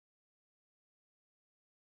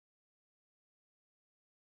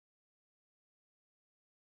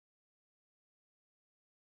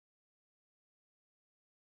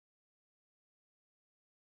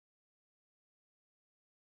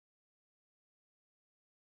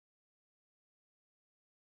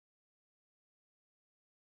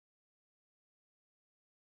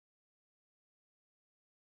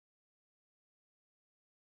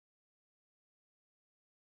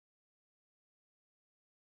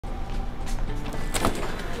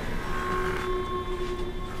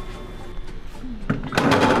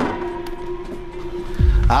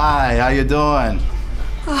Hi, how you doing?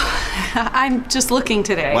 I'm just looking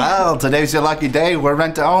today. Well, today's your lucky day. We're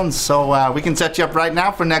rent to own, so we can set you up right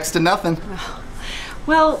now for next to nothing.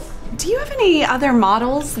 Well, do you have any other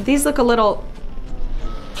models? These look a little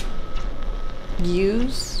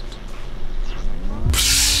used.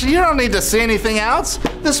 You don't need to see anything else.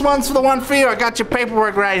 This one's the one for you. I got your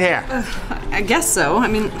paperwork right here. I guess so. I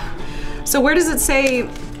mean, so where does it say,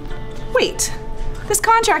 wait, this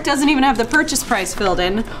contract doesn't even have the purchase price filled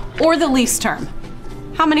in or the lease term.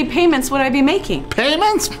 How many payments would I be making?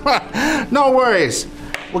 Payments? No worries.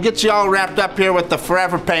 We'll get you all wrapped up here with the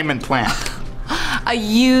forever payment plan. A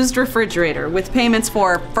used refrigerator with payments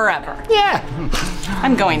for forever. Yeah.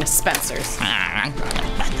 I'm going to Spencer's.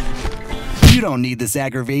 You don't need this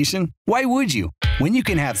aggravation. Why would you? When you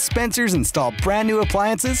can have Spencer's install brand new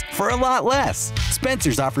appliances for a lot less.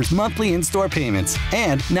 Spencer's offers monthly in-store payments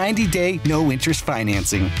and 90-day no-interest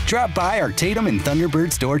financing. Drop by our Tatum and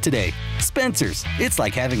Thunderbird store today. Spencer's, it's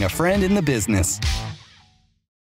like having a friend in the business.